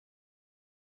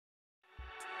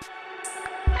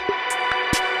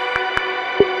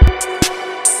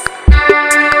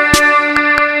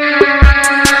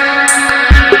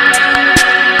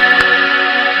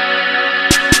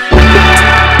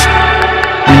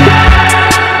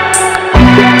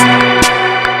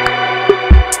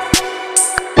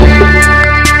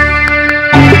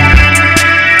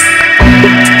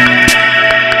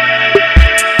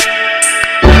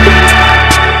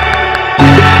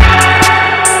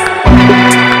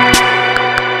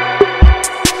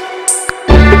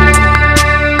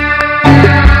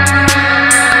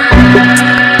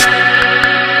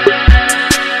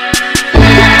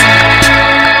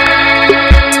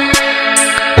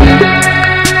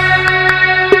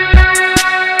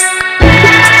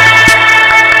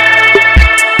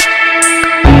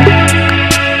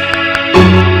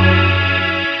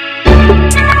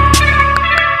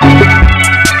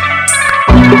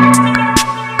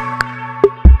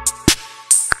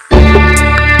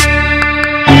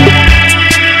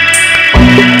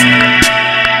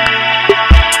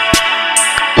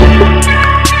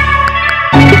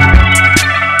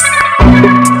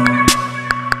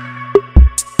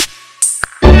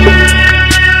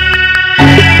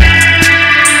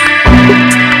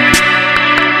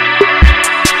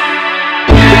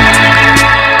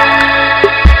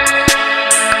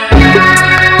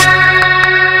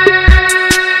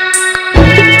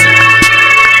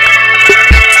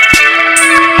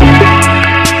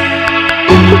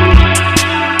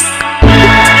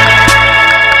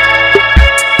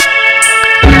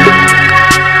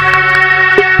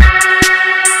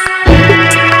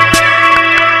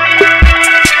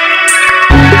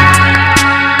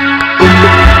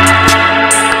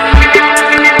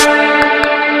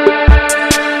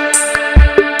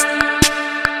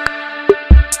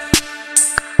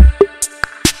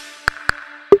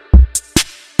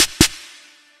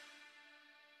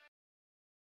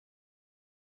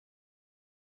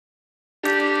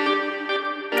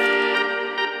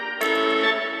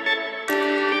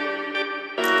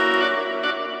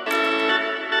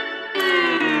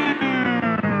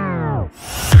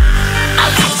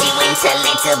into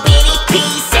little bitty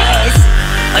pieces,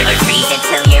 or freeze it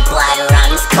till your blood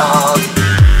runs cold,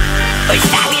 or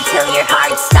stab you till your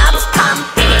heart stops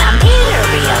pumping. And I'm here to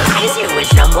realize your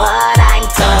wish from what I'm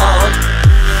told.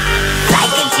 Like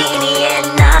a genie in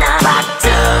a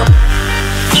bottle,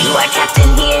 you are trapped in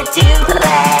here to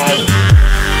play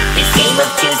this game of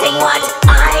choosing what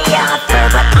I offer,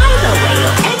 but either way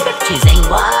you'll end up choosing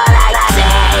what I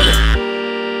say.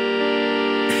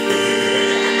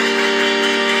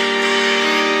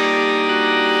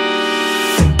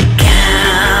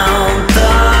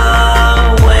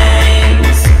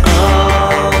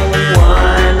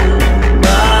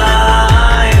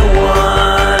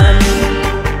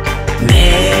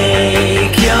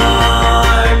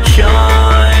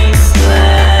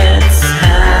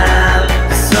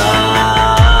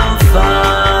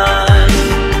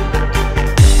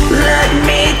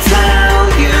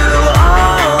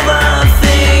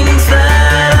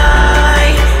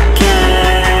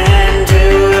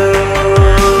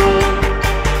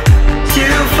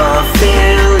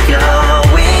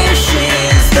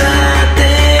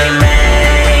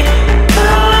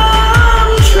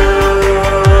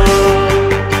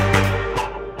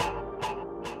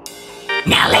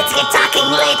 Now let's get talking,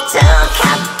 little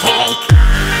cupcake.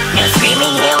 No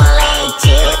screaming, he will lead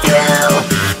you through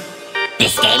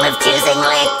this game of choosing.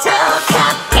 Little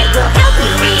cupcake will help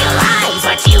you realize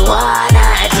what you wanna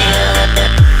do.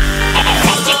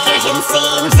 Electrocution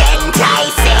seems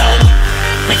enticing,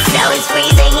 but so is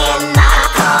freezing in the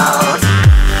cold.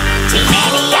 Too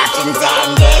many options and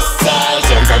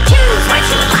decisions, so choose what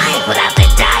you like without the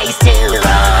dice to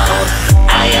roll.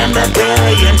 I am the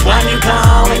brilliant one you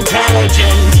call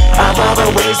intelligent. Of all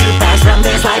the ways you pass from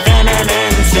this life in an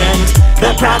instant,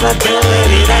 the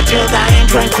probability that you'll die in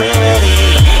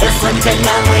tranquility is slim to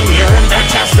none when you're in the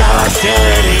chest of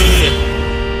hostility.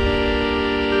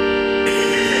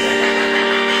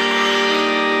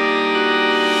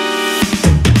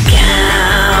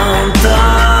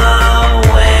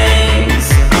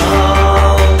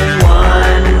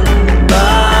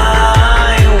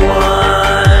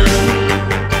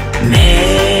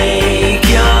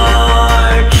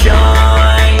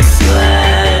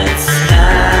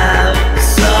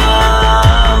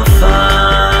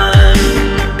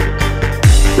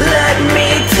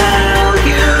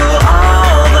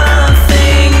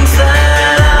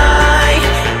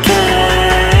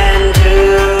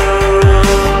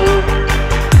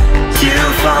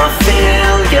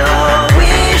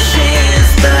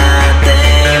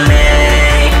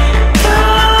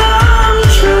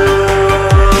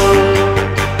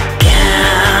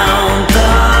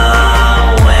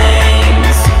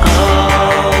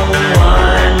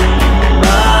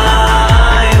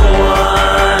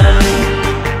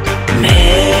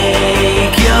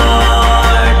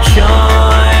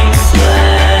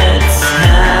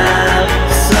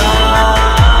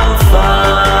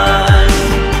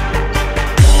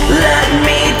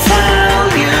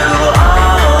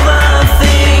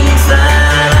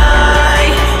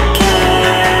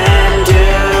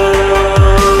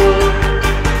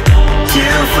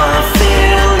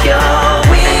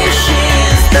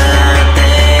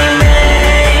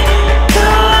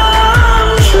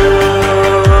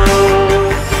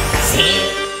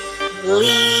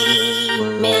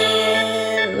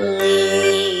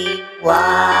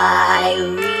 Why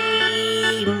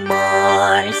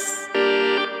remorse?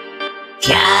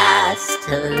 Just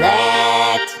let